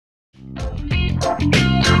Praise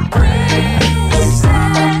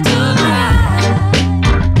Adonai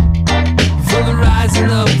for the rising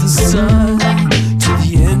of the sun to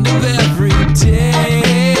the end of every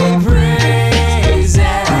day. Praise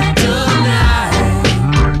Adonai,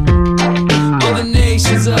 all the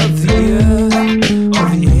nations of the earth, all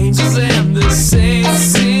the angels and the saints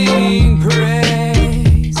sing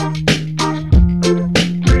praise.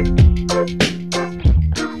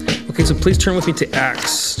 Okay, so please turn with me to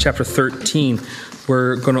Acts chapter 13.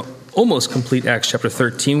 We're going to almost complete Acts chapter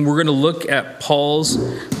 13. We're going to look at Paul's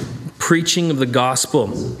preaching of the gospel,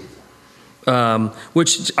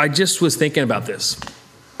 which I just was thinking about this.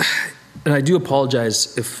 And I do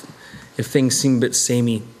apologize if things seem a bit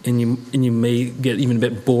samey and you may get even a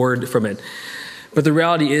bit bored from it. But the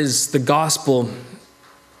reality is the gospel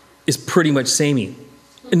is pretty much samey.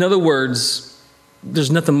 In other words, there's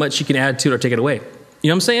nothing much you can add to it or take it away. You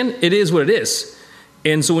know what I'm saying? It is what it is.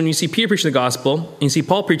 And so when you see Peter preaching the gospel, and you see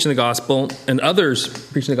Paul preaching the gospel, and others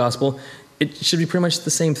preaching the gospel, it should be pretty much the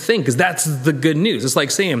same thing, because that's the good news. It's like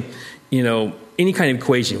saying, any kind of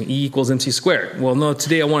equation, E equals MC squared. Well, no,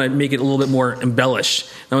 today I want to make it a little bit more embellished.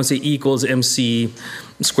 I want to say E equals MC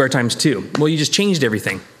squared times 2. Well, you just changed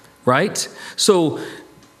everything, right? So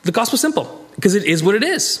the gospel's simple, because it is what it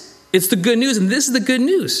is. It's the good news, and this is the good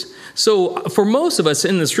news. So for most of us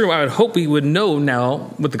in this room, I would hope we would know now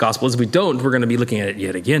what the gospel is. If we don't, we're going to be looking at it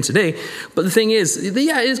yet again today. But the thing is,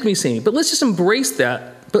 yeah, it is going to be samey. But let's just embrace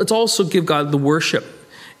that. But let's also give God the worship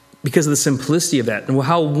because of the simplicity of that and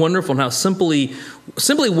how wonderful and how simply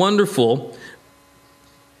wonderful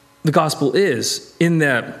the gospel is, in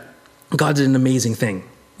that God did an amazing thing.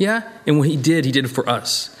 Yeah? And what he did it for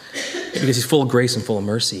us because he's full of grace and full of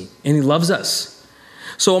mercy. And he loves us.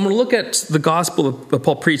 So I'm going to look at the gospel that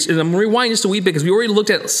Paul preached, and I'm going to rewind just a wee bit because we already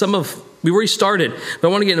looked at we already started, but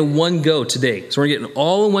I want to get in one go today. So we're going to get it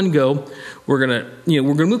all in one go. We're going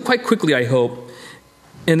to move quite quickly, I hope,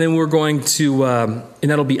 and then we're going to, and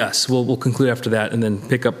that'll be us. We'll conclude after that, and then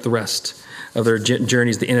pick up the rest of their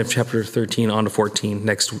journeys, the end of chapter 13 on to 14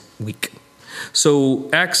 next week.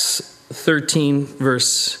 So Acts 13,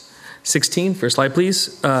 verse 16. First slide,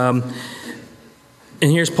 please. And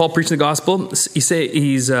here's Paul preaching the gospel. So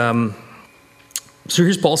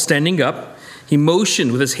here's Paul standing up. He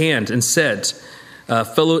motioned with his hand and said,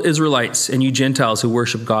 fellow Israelites and you Gentiles who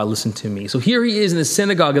worship God, listen to me. So here he is in the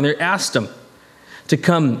synagogue, and they asked him to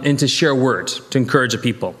come and to share a word, to encourage the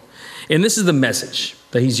people. And this is the message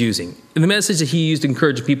that he's using. And the message that he used to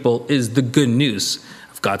encourage the people is the good news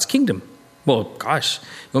of God's kingdom. Well, gosh,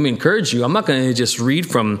 let me encourage you. I'm not going to just read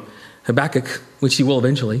from Habakkuk, which he will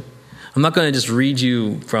eventually. I'm not going to just read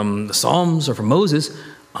you from the Psalms or from Moses.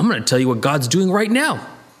 I'm going to tell you what God's doing right now.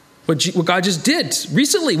 What God just did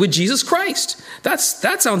recently with Jesus Christ. That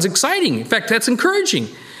sounds exciting. In fact, that's encouraging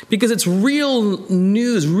because it's real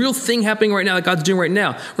news, real thing happening right now that God's doing right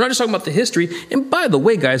now. We're not just talking about the history. And by the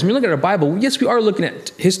way, guys, when we look at our Bible, yes, we are looking at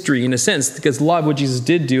history in a sense because a lot of what Jesus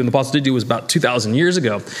did do and the apostles did do was about 2,000 years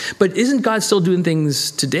ago. But isn't God still doing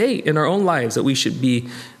things today in our own lives that we should be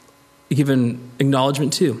given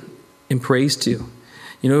acknowledgement to and praise to?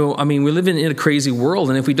 We live in a crazy world,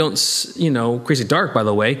 and if we don't, crazy dark, by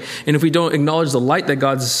the way, and if we don't acknowledge the light that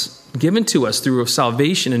God's given to us through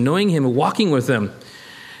salvation and knowing him and walking with him,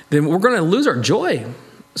 then we're going to lose our joy.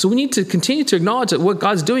 So we need to continue to acknowledge that what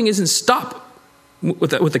God's doing isn't stop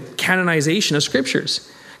with the canonization of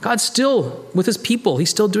scriptures. God's still with his people. He's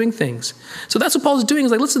still doing things. So that's what Paul's doing.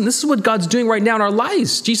 He's like, listen, this is what God's doing right now in our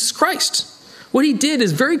lives, Jesus Christ. What he did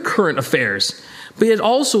is very current affairs, but it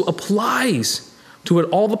also applies to what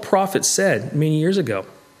all the prophets said many years ago.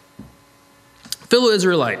 Fellow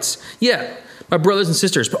Israelites, yeah, my brothers and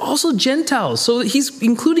sisters, but also Gentiles. So he's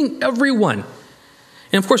including everyone.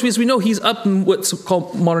 And of course, as we know, he's up in what's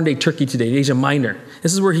called modern day Turkey today, Asia Minor.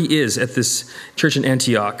 This is where he is at this church in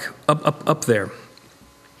Antioch, up there.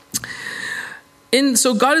 And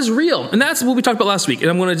so God is real. And that's what we talked about last week.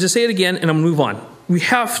 And I'm going to just say it again, and I'm going to move on. We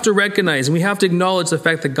have to recognize and we have to acknowledge the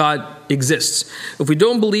fact that God exists. If we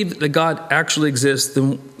don't believe that God actually exists,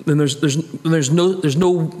 then there's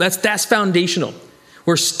no that's foundational.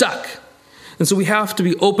 We're stuck. And so we have to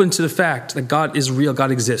be open to the fact that God is real,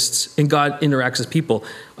 God exists, and God interacts with people,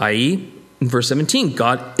 i.e., in verse 17,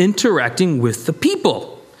 God interacting with the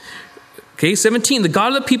people. Okay, 17, the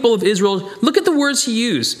God of the people of Israel, look at the words he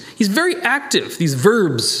used. He's very active, these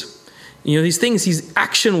verbs, these things, these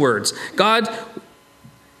action words. God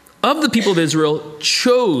of the people of Israel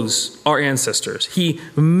chose our ancestors. He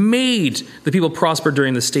made the people prosper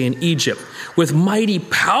during the stay in Egypt with mighty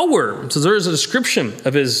power. So there's a description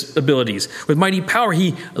of his abilities. With mighty power,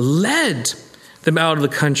 he led them out of the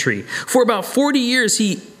country. For about 40 years,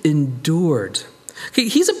 he endured Okay,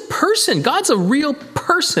 he's a person. God's a real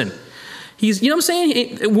person. He's, you know what I'm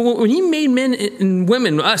saying? When he made men and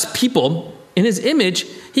women, us people, in his image,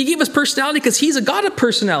 he gave us personality because he's a God of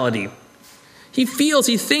personality. He feels,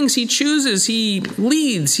 he thinks, he chooses, he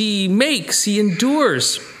leads, he makes, he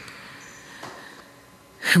endures.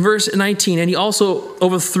 Verse 19, and he also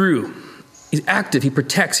overthrew. He's active, he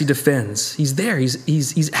protects, he defends. He's there, he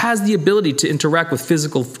has the ability to interact with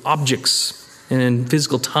physical objects and in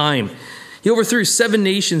physical time. He overthrew 7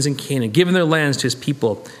 nations in Canaan, giving their lands to his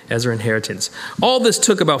people as their inheritance. All this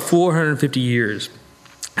took about 450 years.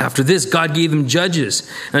 After this, God gave them judges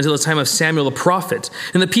until the time of Samuel the prophet.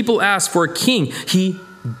 And the people asked for a king. He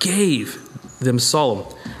gave them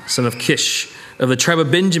Saul, son of Kish, of the tribe of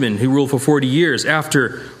Benjamin, who ruled for 40 years.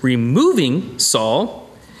 After removing Saul,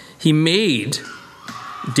 he made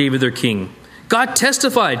David their king. God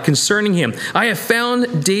testified concerning him, I have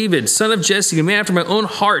found David, son of Jesse, a man after my own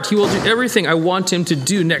heart. He will do everything I want him to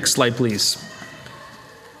do. Next slide, please.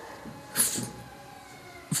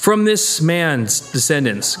 From this man's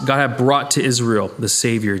descendants, God had brought to Israel the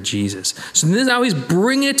Savior, Jesus. So this is how he's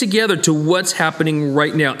bringing it together to what's happening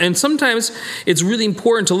right now. And sometimes it's really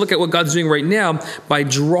important to look at what God's doing right now by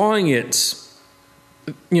drawing it,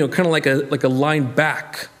 kind of like a line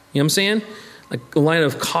back. You know what I'm saying? Like a line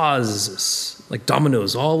of causes, like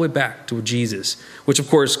dominoes, all the way back to Jesus, which of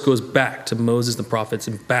course goes back to Moses, the prophets,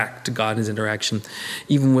 and back to God and his interaction,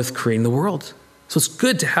 even with creating the world. So it's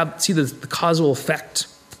good to see the causal effect.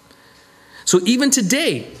 So even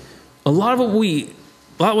today, a lot of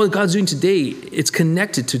what God's doing today, it's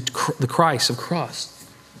connected to the cross of Christ.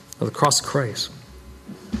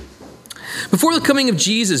 Before the coming of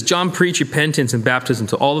Jesus, John preached repentance and baptism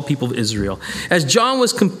to all the people of Israel. As John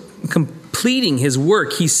was completing his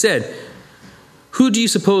work, he said, "Who do you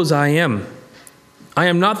suppose I am? I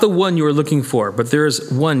am not the one you are looking for, but there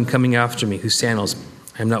is one coming after me whose sandals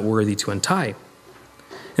I am not worthy to untie."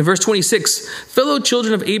 In verse 26, fellow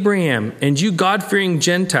children of Abraham and you God-fearing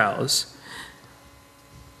Gentiles,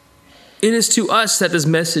 it is to us that this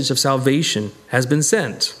message of salvation has been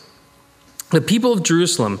sent. The people of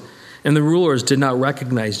Jerusalem and the rulers did not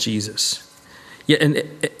recognize Jesus. Yet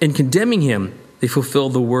in condemning him, they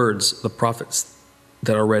fulfilled the words of the prophets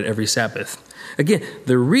that are read every Sabbath. Again,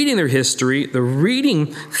 they're reading their history. They're reading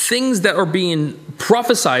things that are being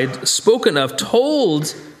prophesied, spoken of,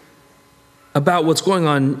 told about what's going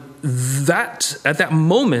on at that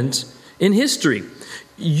moment in history.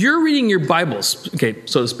 You're reading your Bibles, okay,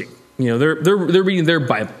 so to speak. They're reading their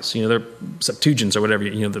Bibles, their Septuagints or whatever,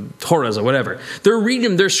 the Torahs or whatever. They're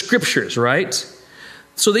reading their scriptures, right?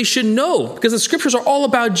 So they should know, because the scriptures are all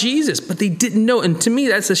about Jesus, but they didn't know. And to me,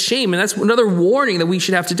 that's a shame. And that's another warning that we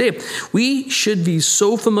should have today. We should be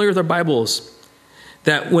so familiar with our Bibles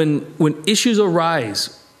that when issues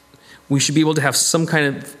arise, we should be able to have some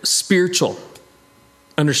kind of spiritual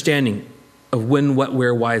understanding of when, what,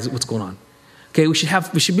 where, why, what's going on. Okay, we should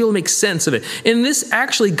be able to make sense of it. And this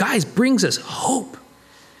actually, guys, brings us hope.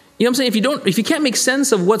 You know what I'm saying? If you can't make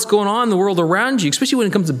sense of what's going on in the world around you, especially when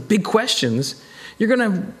it comes to big questions, you're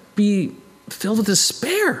going to be filled with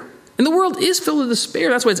despair. And the world is filled with despair.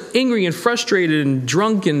 That's why it's angry and frustrated and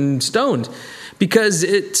drunk and stoned, because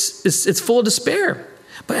it's full of despair.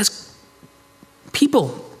 But as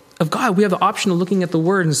people of God, we have the option of looking at the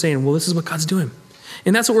word and saying, well, this is what God's doing.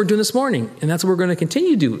 And that's what we're doing this morning. And that's what we're going to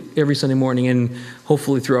continue to do every Sunday morning and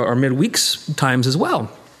hopefully throughout our midweeks times as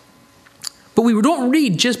well. But we don't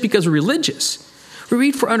read just because we're religious. We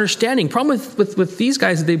read for understanding. Problem with these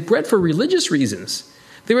guys is they read for religious reasons.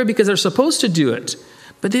 They read because they're supposed to do it.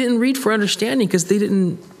 But they didn't read for understanding because they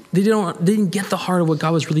didn't get the heart of what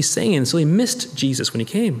God was really saying. And so they missed Jesus when he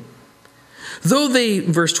came.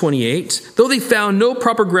 Verse 28, though they found no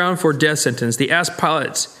proper ground for a death sentence, they asked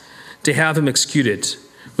Pilate to have him executed.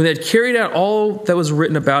 When they had carried out all that was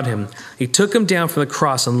written about him, he took him down from the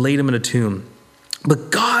cross and laid him in a tomb. But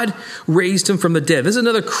God raised him from the dead. This is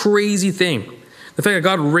another crazy thing. The fact that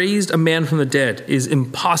God raised a man from the dead is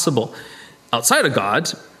impossible outside of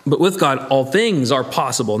God, but with God, all things are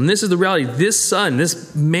possible. And this is the reality. This son,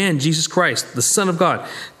 this man, Jesus Christ, the Son of God,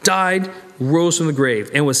 died, rose from the grave,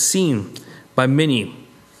 and was seen by many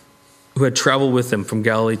who had traveled with him from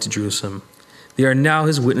Galilee to Jerusalem. They are now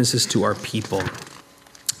his witnesses to our people.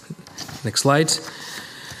 Next slide.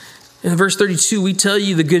 In verse 32, we tell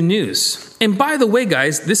you the good news. And by the way,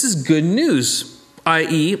 guys, this is good news,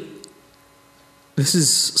 i.e., this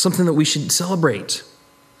is something that we should celebrate.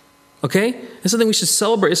 Okay? It's something we should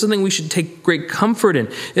celebrate. It's something we should take great comfort in.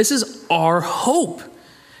 This is our hope.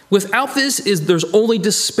 Without this, there's only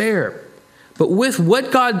despair. But with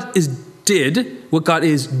what God is did, what God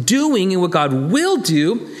is doing, and what God will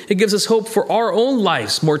do, it gives us hope for our own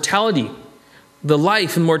lives, mortality, the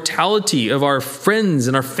life and mortality of our friends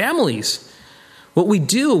and our families. What we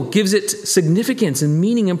do gives it significance and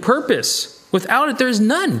meaning and purpose. Without it, there's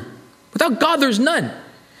none. Without God, there's none.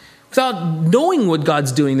 Without knowing what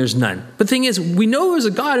God's doing, there's none. But the thing is, we know there's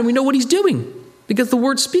a God and we know what he's doing because the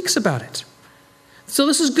word speaks about it. So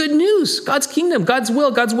this is good news. God's kingdom, God's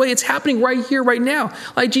will, God's way, it's happening right here, right now.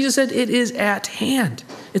 Like Jesus said, it is at hand.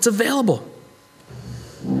 It's available.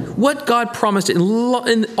 What God promised,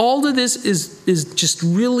 and all of this is just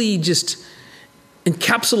really just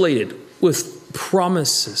encapsulated with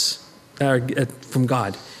promises that are from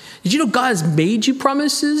God. Did you know God has made you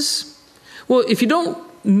promises? Well, if you don't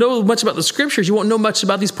know much about the scriptures, you won't know much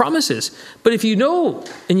about these promises. But if you know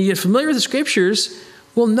and you get familiar with the scriptures,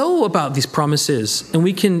 we'll know about these promises and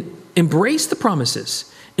we can embrace the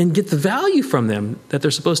promises and get the value from them that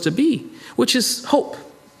they're supposed to be, which is hope.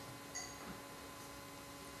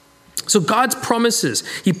 So God's promises,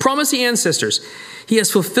 he promised the ancestors. He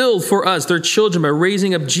has fulfilled for us, their children, by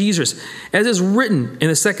raising up Jesus. As is written in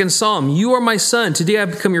the second Psalm, you are my son, today I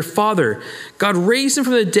have become your father. God raised him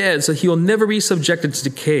from the dead so he will never be subjected to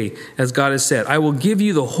decay, as God has said. I will give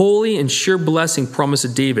you the holy and sure blessing promised to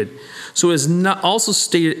David. So it is not also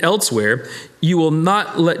stated elsewhere, you will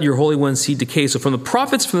not let your Holy One see decay. So from the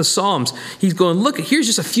prophets, from the Psalms, he's going, look, here's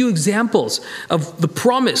just a few examples of the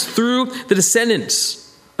promise through the descendants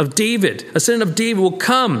of David. A descendant of David will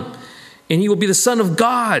come and he will be the Son of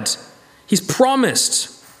God. He's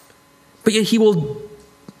promised. But yet he'll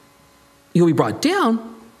be brought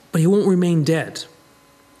down, but he won't remain dead.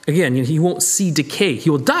 Again, he won't see decay. He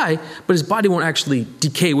will die, but his body won't actually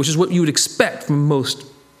decay, which is what you would expect from most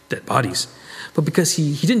dead bodies. But because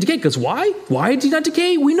he didn't decay, because why? Why did he not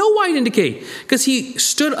decay? We know why he didn't decay. Because he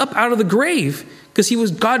stood up out of the grave,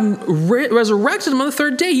 because God resurrected him on the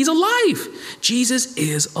third day. He's alive. Jesus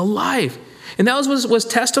is alive. And that was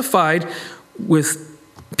testified with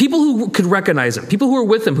people who could recognize him, people who were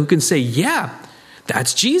with him who can say, yeah,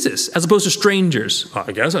 that's Jesus, as opposed to strangers. Oh,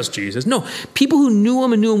 I guess that's Jesus. No, people who knew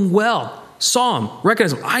him and knew him well, saw him,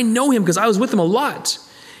 recognized him. I know him because I was with him a lot.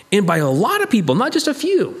 And by a lot of people, not just a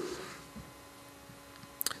few.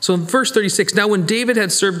 So in verse 36, now when David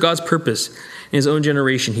had served God's purpose in his own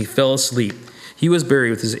generation, he fell asleep. He was buried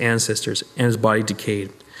with his ancestors, and his body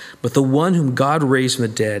decayed. But the one whom God raised from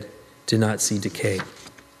the dead did not see decay.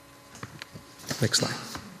 Next slide.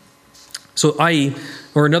 So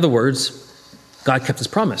or in other words, God kept his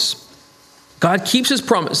promise. God keeps his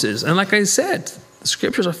promises. And like I said, the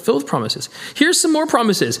scriptures are filled with promises. Here's some more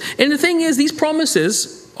promises. And the thing is, these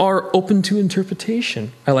promises are open to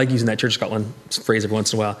interpretation. I like using that Church of Scotland phrase every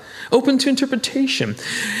once in a while. Open to interpretation.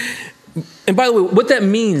 And by the way, what that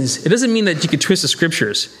means, it doesn't mean that you could twist the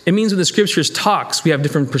scriptures. It means when the scriptures talks, we have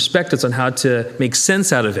different perspectives on how to make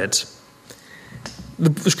sense out of it.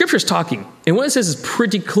 The scripture's talking, and what it says is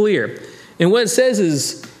pretty clear. And what it says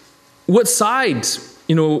is, what side,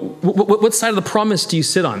 what side of the promise do you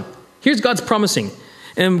sit on? Here's God's promising.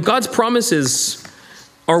 And God's promises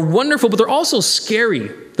are wonderful, but they're also scary.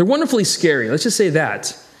 They're wonderfully scary. Let's just say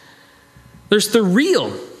that. They're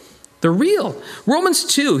real. They're real. Romans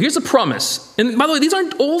 2, here's a promise. And by the way, these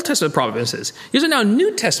aren't Old Testament promises. These are now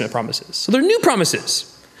New Testament promises. So they're new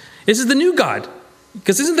promises. This is the new God.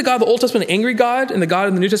 Because isn't the God of the Old Testament an angry God and the God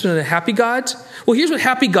in the New Testament a happy God? Well, here's what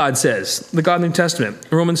happy God says, the God in the New Testament,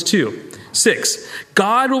 in Romans 2:6.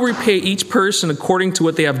 God will repay each person according to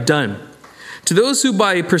what they have done. To those who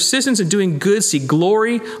by persistence in doing good seek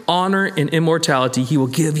glory, honor, and immortality, he will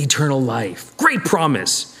give eternal life. Great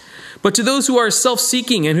promise. But to those who are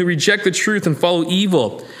self-seeking and who reject the truth and follow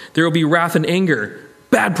evil, there will be wrath and anger.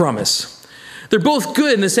 Bad promise. They're both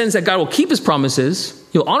good in the sense that God will keep his promises,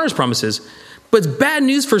 he'll honor his promises, but it's bad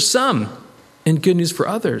news for some and good news for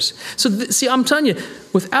others. So see, I'm telling you,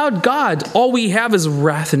 without God, all we have is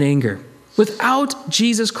wrath and anger. Without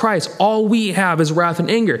Jesus Christ, all we have is wrath and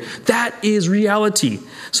anger. That is reality.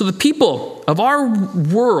 So the people of our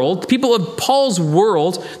world, the people of Paul's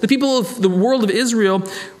world, the people of the world of Israel,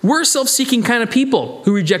 were self-seeking kind of people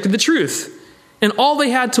who rejected the truth. And all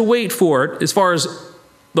they had to wait for, as far as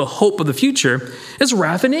the hope of the future, is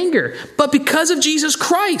wrath and anger. But because of Jesus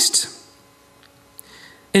Christ,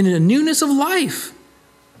 and in the newness of life,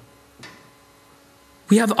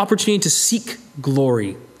 we have the opportunity to seek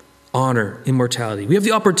glory, honor, immortality. We have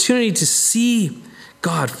the opportunity to see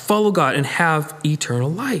God, follow God, and have eternal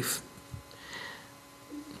life.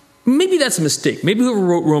 Maybe that's a mistake. Maybe whoever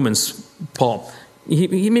wrote Romans, Paul,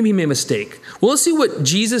 he maybe made a mistake. Well, let's see what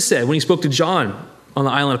Jesus said when he spoke to John on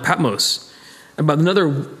the island of Patmos about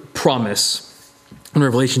another promise. in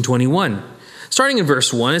Revelation 21. Starting in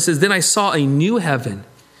verse 1, it says, "Then I saw a new heaven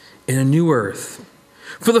and a new earth.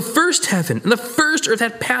 For the first heaven and the first earth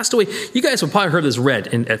had passed away." You guys have probably heard this read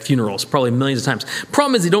at funerals, probably millions of times.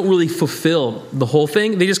 Problem is they don't really fulfill the whole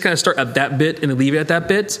thing. They just kind of start at that bit and they leave it at that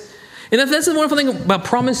bit. And that's the wonderful thing about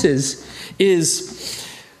promises is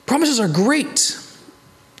promises are great.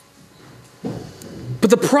 But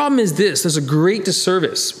the problem is this: there's a great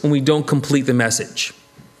disservice when we don't complete the message.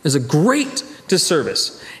 There's a great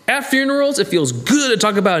disservice. At funerals, it feels good to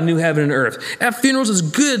talk about a new heaven and earth. At funerals, it's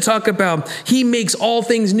good to talk about he makes all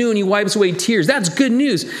things new and he wipes away tears. That's good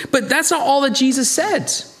news. But that's not all that Jesus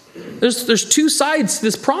said. There's two sides to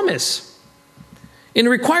this promise. And it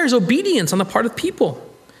requires obedience on the part of people.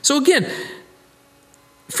 So again,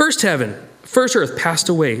 first heaven, first earth passed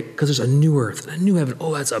away because there's a new earth and a new heaven.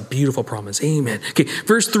 Oh, that's a beautiful promise. Amen. Okay,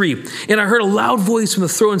 verse 3. "And I heard a loud voice from the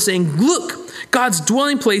throne saying, 'Look, God's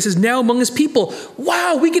dwelling place is now among his people.'"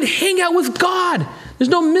 Wow, we can hang out with God. There's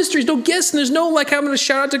no mysteries, no guests, and there's no like having to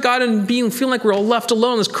shout out to God and feeling like we're all left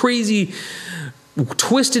alone in this crazy,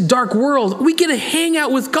 twisted, dark world. We get to hang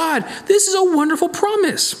out with God. This is a wonderful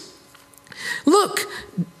promise. Look,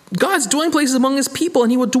 God's dwelling place is among his people,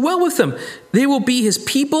 and he will dwell with them. They will be his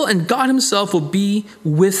people, and God himself will be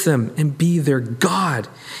with them and be their God.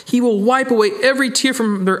 He will wipe away every tear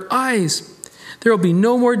from their eyes. There will be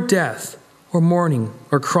no more death, or mourning,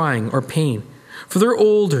 or crying, or pain, for the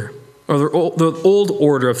old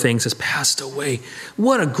order of things has passed away.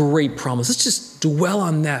 What a great promise. Let's just dwell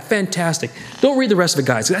on that. Fantastic. Don't read the rest of it,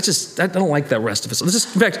 guys. I don't like that rest of it. So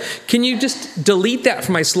in fact, can you just delete that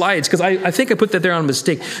from my slides? Because I think I put that there on a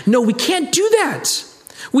mistake. No, we can't do that.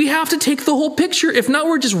 We have to take the whole picture. If not,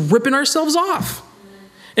 we're just ripping ourselves off.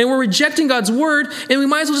 And we're rejecting God's word, and we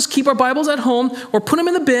might as well just keep our Bibles at home or put them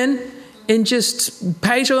in the bin and just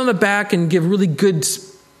pat each other on the back and give really good,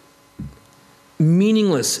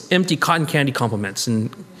 meaningless, empty cotton candy compliments.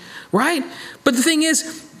 Right? But the thing is,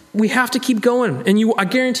 we have to keep going. And I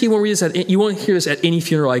guarantee you won't hear this at any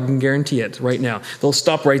funeral. I can guarantee it right now. They'll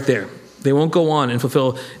stop right there. They won't go on and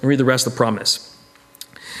fulfill and read the rest of the promise.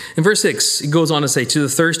 In verse 6, it goes on to say, "To the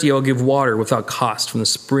thirsty I will give water without cost from the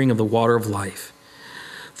spring of the water of life.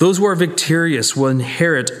 Those who are victorious will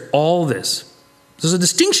inherit all this." There's a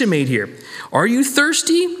distinction made here. Are you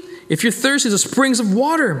thirsty? If you're thirsty, there's springs of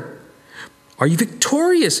water. Are you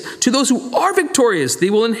victorious? To those who are victorious,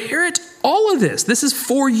 they will inherit all of this. This is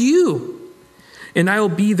for you. "And I will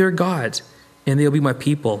be their God, and they will be my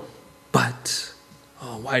people." But,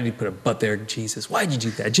 why did you put a but there, Jesus? Why did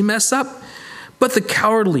you do that? Did you mess up? "But the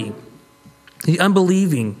cowardly, the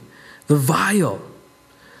unbelieving, the vile,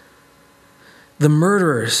 the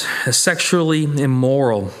murderers, the sexually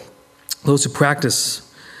immoral, those who practice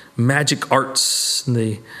magic arts, and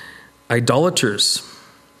the idolaters."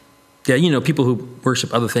 Yeah, people who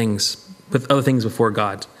worship other things, with other things before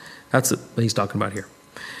God. That's what he's talking about here.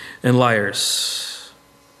 "And liars.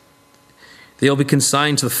 They'll be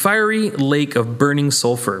consigned to the fiery lake of burning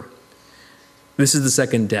sulfur. This is the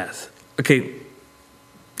second death." Okay,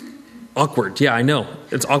 awkward. Yeah, I know.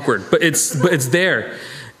 It's awkward, but it's there.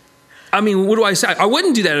 I mean, what do I say? I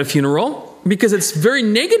wouldn't do that at a funeral because it's very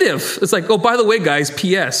negative. It's like, oh, by the way, guys,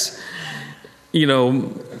 P.S., and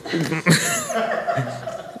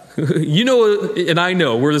I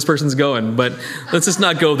know where this person's going, but let's just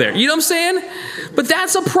not go there. You know what I'm saying? But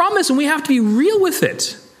that's a promise, and we have to be real with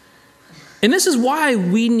it. And this is why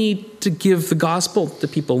we need to give the gospel to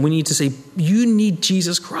people. We need to say, you need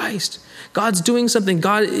Jesus Christ. God's doing something.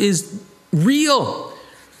 God is real.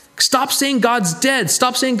 Stop saying God's dead.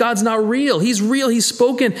 Stop saying God's not real. He's real. He's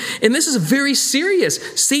spoken. And this is very serious.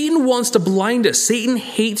 Satan wants to blind us. Satan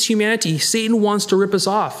hates humanity. Satan wants to rip us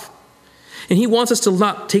off. And he wants us to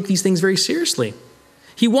not take these things very seriously.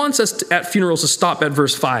 He wants us at funerals to stop at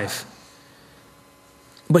verse 5.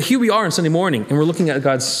 But here we are on Sunday morning, and we're looking at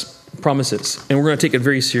God's promises, and we're going to take it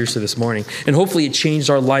very seriously this morning. And hopefully it changed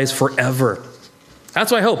our lives forever.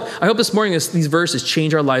 That's what I hope. I hope this morning these verses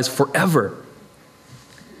change our lives forever.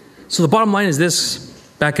 So the bottom line is this,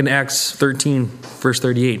 back in Acts 13, verse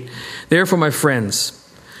 38. "Therefore, my friends,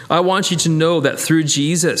 I want you to know that through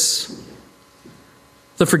Jesus,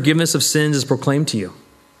 the forgiveness of sins is proclaimed to you."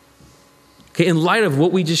 Okay, in light of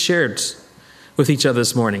what we just shared with each other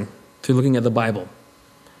this morning through looking at the Bible,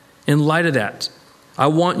 in light of that, I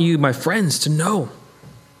want you, my friends, to know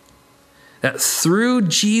that through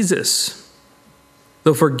Jesus,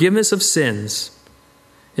 the forgiveness of sins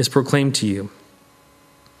is proclaimed to you.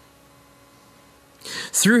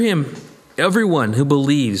 Through him, everyone who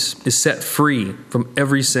believes is set free from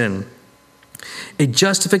every sin, a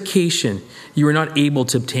justification you were not able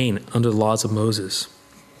to obtain under the laws of Moses.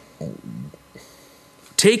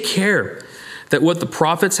 Take care that what the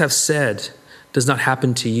prophets have said does not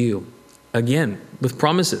happen to you. Again, with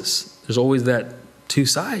promises, there's always that two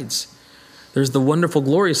sides. There's the wonderful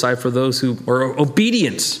glory side for those who are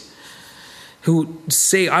obedient, who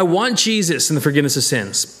say, I want Jesus and the forgiveness of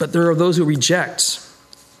sins. But there are those who reject.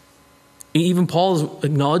 Even Paul is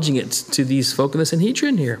acknowledging it to these folk in the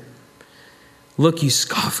Sanhedrin here. Look, you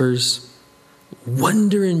scoffers,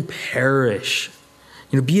 wonder and perish.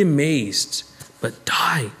 Be amazed, but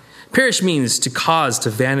die. Perish means to cause, to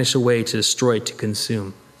vanish away, to destroy, to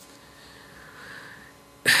consume.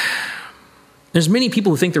 There's many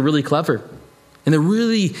people who think they're really clever, and they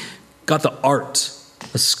really got the art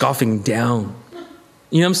of scoffing down.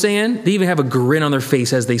 You know what I'm saying? They even have a grin on their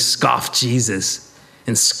face as they scoff Jesus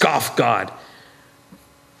and scoff God.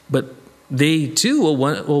 But they too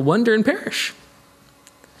will wonder and perish.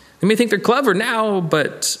 They may think they're clever now,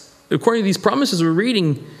 but according to these promises we're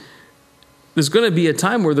reading, there's going to be a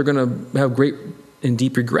time where they're going to have great and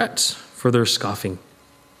deep regrets for their scoffing.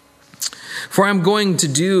 For I'm going to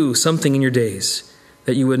do something in your days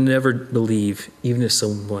that you would never believe, even if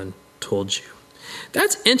someone told you.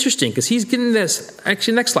 That's interesting because he's getting this.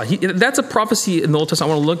 Actually, next slide. That's a prophecy in the Old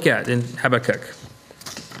Testament I want to look at in Habakkuk.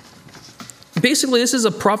 Basically, this is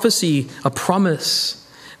a prophecy, a promise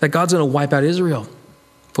that God's going to wipe out Israel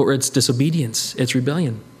for its disobedience, its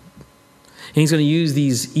rebellion. And he's going to use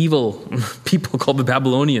these evil people called the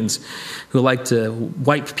Babylonians who like to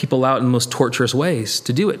wipe people out in the most torturous ways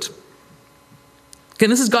to do it. Again,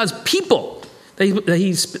 this is God's people that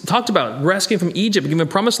he talked about, rescuing from Egypt, giving them a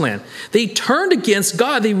promised land. They turned against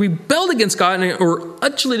God. They rebelled against God and were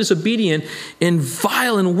utterly disobedient and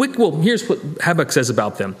vile and wicked. Well, here's what Habakkuk says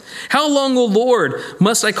about them. How long, O Lord,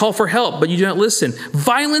 must I call for help, but you do not listen?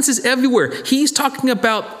 Violence is everywhere. He's talking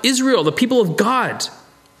about Israel, the people of God.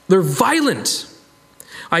 They're violent.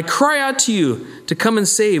 I cry out to you to come and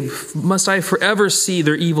save. Must I forever see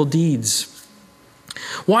their evil deeds?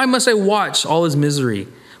 Why must I watch all his misery?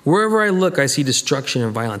 Wherever I look, I see destruction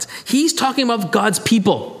and violence. He's talking about God's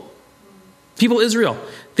people. People of Israel.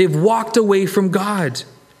 They've walked away from God.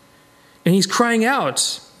 And he's crying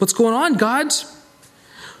out, what's going on, God?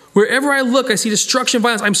 Wherever I look, I see destruction and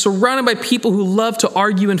violence. I'm surrounded by people who love to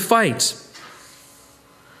argue and fight.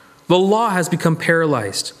 The law has become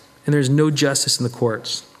paralyzed, and there's no justice in the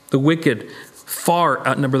courts. The wicked far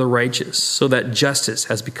outnumber the righteous, so that justice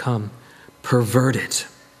has become perverted.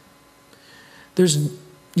 You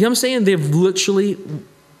know what I'm saying? They've literally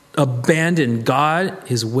abandoned God,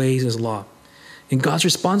 his ways, his law. And God's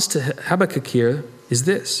response to Habakkuk here is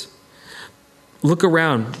this. Look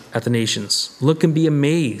around at the nations. Look and be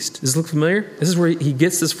amazed. Does this look familiar? This is where he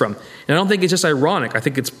gets this from. And I don't think it's just ironic. I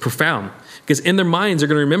think it's profound. Because in their minds, they're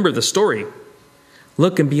going to remember the story.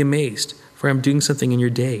 Look and be amazed, for I'm doing something in your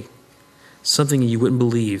day. Something you wouldn't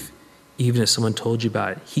believe, even if someone told you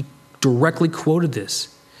about it. He directly quoted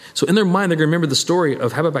this. So in their mind, they're going to remember the story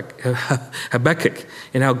of Habakkuk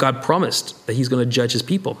and how God promised that he's going to judge his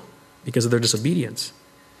people because of their disobedience.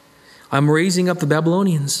 I'm raising up the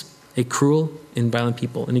Babylonians, a cruel and violent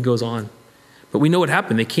people. And he goes on. But we know what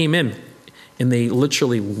happened. They came in and they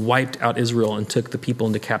literally wiped out Israel and took the people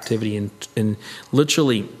into captivity and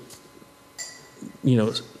literally,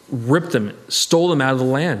 ripped them, stole them out of the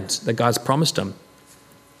land that God's promised them.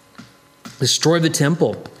 Destroyed the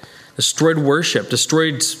temple. Destroyed worship,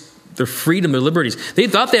 destroyed their freedom, their liberties. They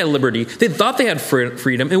thought they had liberty. They thought they had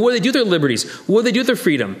freedom. And what did they do with their liberties? What did they do with their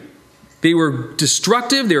freedom? They were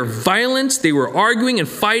destructive. They were violent. They were arguing and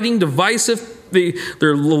fighting, divisive.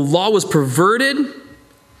 Their law was perverted.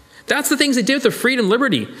 That's the things they did with their freedom,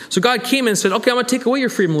 liberty. So God came and said, okay, I'm going to take away your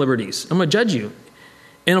freedom and liberties. I'm going to judge you.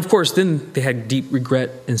 And of course, then they had deep regret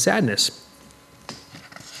and sadness.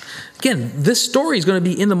 Again, this story is going to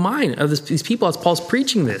be in the mind of these people as Paul's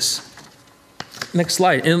preaching this. Next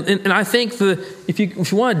slide. And I think if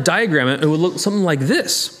you want to diagram it, it would look something like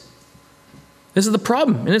this. This is the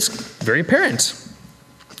problem, and it's very apparent.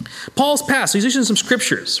 Paul's past, so he's using some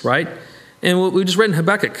scriptures, right? And what we just read in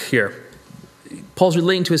Habakkuk here. Paul's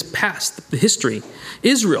relating to his past, the history.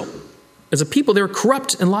 Israel, as a people, they were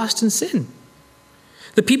corrupt and lost in sin.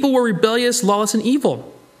 The people were rebellious, lawless, and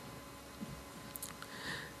evil.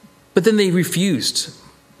 But then they refused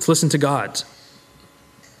to listen to God.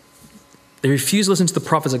 They refused to listen to the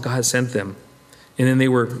prophets that God had sent them. And then they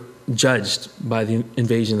were judged by the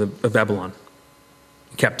invasion of Babylon,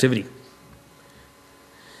 captivity.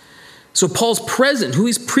 So Paul's present, who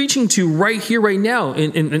he's preaching to right here, right now,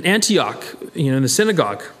 in Antioch, in the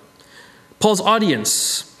synagogue. Paul's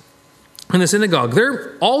audience in the synagogue,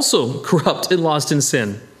 they're also corrupt and lost in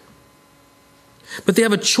sin. But they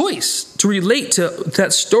have a choice to relate to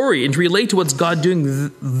that story and to relate to what's God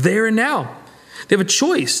doing there and now. They have a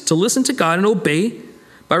choice to listen to God and obey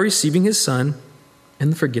by receiving his Son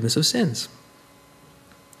and the forgiveness of sins.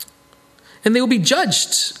 And they will be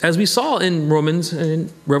judged, as we saw in Romans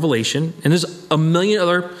and Revelation. And there's a million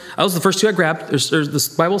other, that was the first two I grabbed. There's this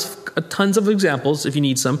Bible's tons of examples if you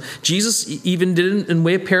need some. Jesus even did it in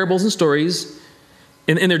way of parables and stories.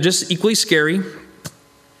 And they're just equally scary.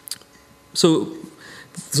 So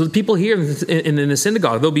the people here in the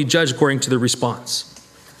synagogue, they'll be judged according to their response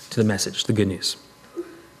to the message, the good news.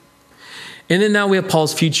 And then now we have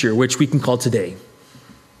Paul's future, which we can call today.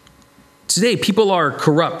 Today, people are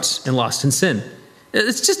corrupt and lost in sin.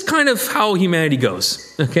 It's just kind of how humanity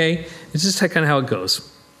goes, okay? It's just kind of how it goes.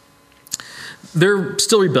 They're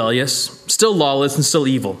still rebellious, still lawless, and still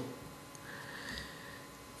evil.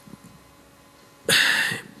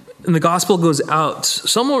 And the gospel goes out.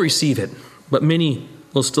 Some will receive it, but many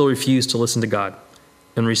will still refuse to listen to God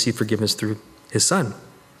and receive forgiveness through his Son.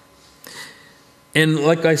 And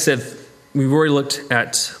like I said, we've already looked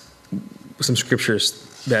at some scriptures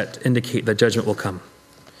that indicate that judgment will come.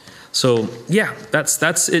 So yeah,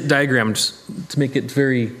 that's it diagrammed to make it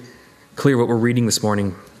very clear what we're reading this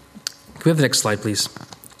morning. Can we have the next slide, please?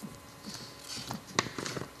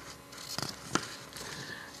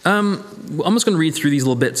 I'm just going to read through these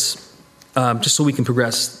little bits just so we can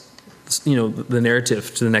progress, the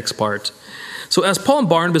narrative to the next part. So as Paul and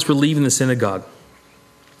Barnabas were leaving the synagogue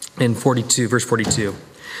in verse 42,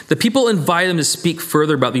 the people invited them to speak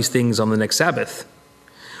further about these things on the next Sabbath.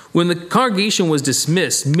 When the congregation was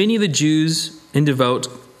dismissed, many of the Jews and devout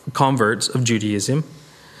converts of Judaism,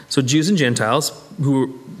 so Jews and Gentiles, who were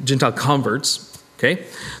Gentile converts, okay,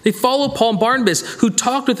 they followed Paul and Barnabas, who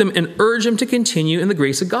talked with them and urged them to continue in the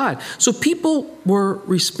grace of God. So people were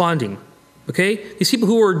responding, okay? These people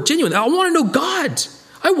who were genuine. I want to know God.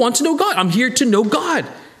 I want to know God. I'm here to know God.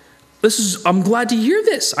 I'm glad to hear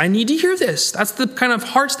this. I need to hear this. That's the kind of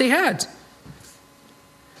hearts they had.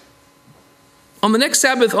 On the next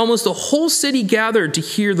Sabbath, almost the whole city gathered to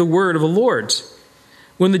hear the word of the Lord.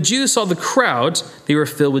 When the Jews saw the crowd, they were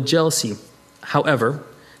filled with jealousy. However,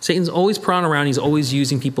 Satan's always prowling around. He's always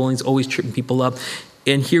using people, and he's always tripping people up.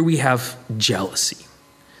 And here we have jealousy.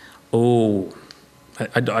 Oh,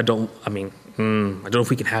 I don't know if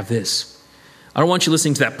we can have this. I don't want you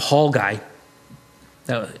listening to that Paul guy.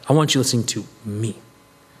 I want you listening to me.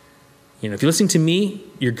 If you're listening to me,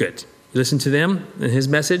 you're good. You listen to them and his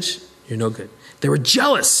message, you're no good. They were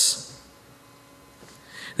jealous.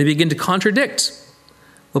 They begin to contradict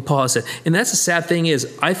what Paul has said. And that's the sad thing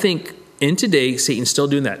is, I think in today, Satan's still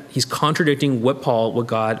doing that. He's contradicting what Paul, what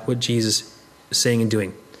God, what Jesus is saying and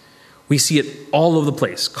doing. We see it all over the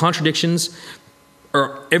place. Contradictions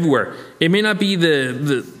are everywhere. It may not be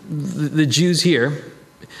the Jews here,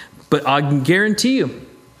 but I can guarantee you,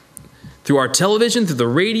 through our television, through the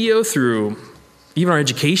radio, through even our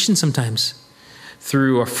education sometimes,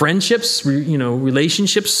 through our friendships,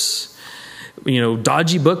 relationships,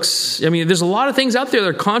 dodgy books. There's a lot of things out there that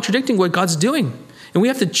are contradicting what God's doing. And we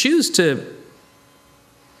have to choose to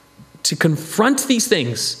confront these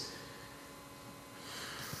things,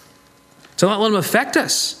 to not let them affect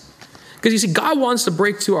us. Because you see, God wants to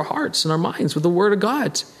break through our hearts and our minds with the word of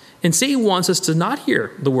God. And Satan wants us to not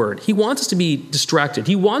hear the word. He wants us to be distracted.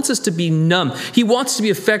 He wants us to be numb. He wants us to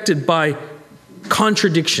be affected by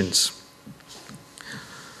contradictions.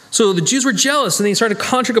 So the Jews were jealous, and they started to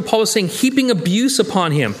contradict what Paul was saying, heaping abuse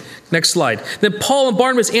upon him. Next slide. Then Paul and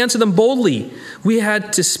Barnabas answered them boldly. We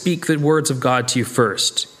had to speak the words of God to you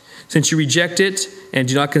first. Since you reject it and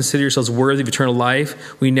do not consider yourselves worthy of eternal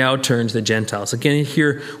life, we now turn to the Gentiles. Again,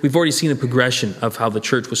 here we've already seen the progression of how the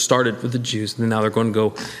church was started with the Jews, and now they're going to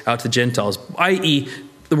go out to the Gentiles, i.e.,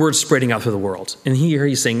 the word's spreading out through the world. And here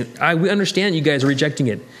he's saying, we understand you guys are rejecting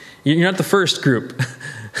it. You're not the first group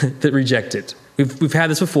that reject it. We've had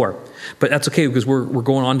this before, but that's okay because we're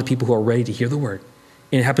going on to people who are ready to hear the word.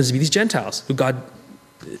 And it happens to be these Gentiles who God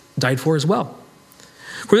died for as well.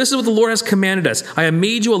 For this is what the Lord has commanded us. I have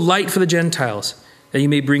made you a light for the Gentiles, that you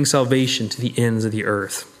may bring salvation to the ends of the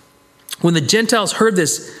earth. When the Gentiles heard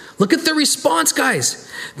this, look at their response, guys.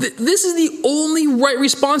 This is the only right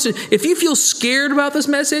response. If you feel scared about this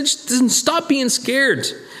message, then stop being scared.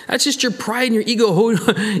 That's just your pride and your ego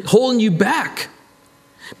holding you back.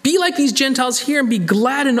 Be like these Gentiles here and be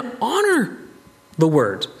glad and honor the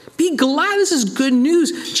word. Be glad. This is good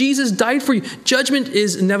news. Jesus died for you. Judgment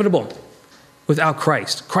is inevitable without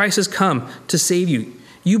Christ. Christ has come to save you.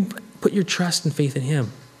 You put your trust and faith in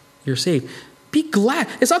him. You're saved. Be glad.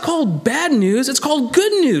 It's not called bad news. It's called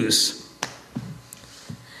good news.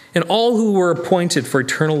 And all who were appointed for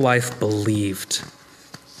eternal life believed.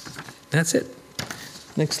 That's it.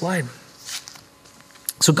 Next slide.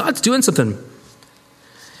 So God's doing something.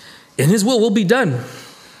 And his will be done.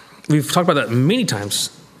 We've talked about that many times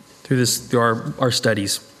through our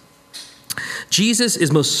studies. Jesus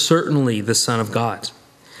is most certainly the Son of God,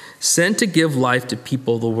 sent to give life to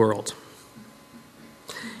people of the world.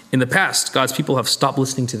 In the past, God's people have stopped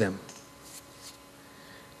listening to them.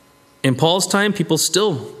 In Paul's time, people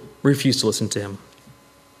still refuse to listen to him.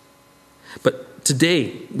 But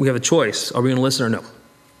today, we have a choice. Are we going to listen or no?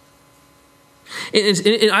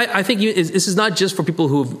 And I think this is not just for people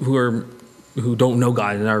who don't know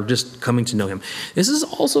God and are just coming to know him. This is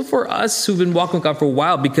also for us who've been walking with God for a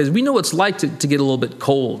while, because we know what it's like to get a little bit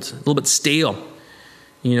cold, a little bit stale,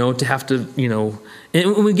 to have to,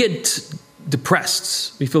 and when we get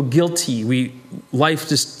depressed, we feel guilty, life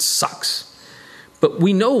just sucks. But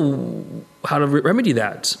we know how to remedy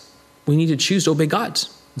that. We need to choose to obey God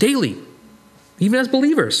daily, even as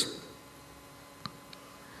believers,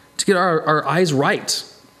 to get our eyes right,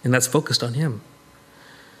 and that's focused on him.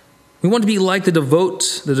 We want to be like the devout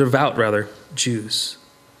Jews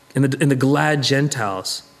and the glad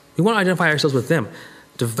Gentiles. We want to identify ourselves with them,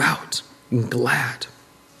 devout and glad,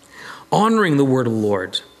 honoring the word of the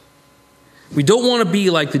Lord. We don't want to be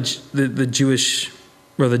like the Jewish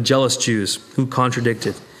or the jealous Jews who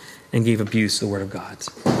contradicted and gave abuse to the word of God.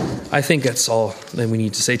 I think that's all that we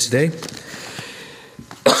need to say today.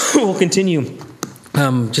 We'll continue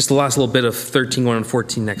just the last little bit of 13:1 and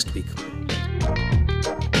 14 next week.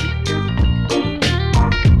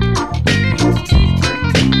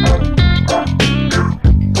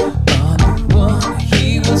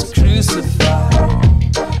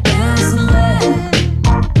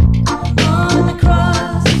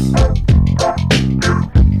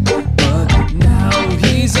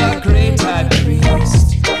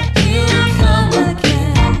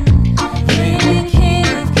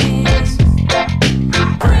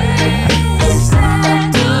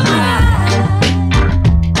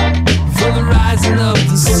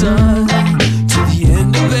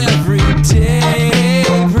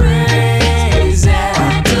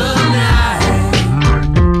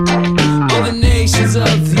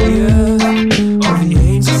 Of the earth, all the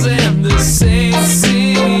angels and the saints.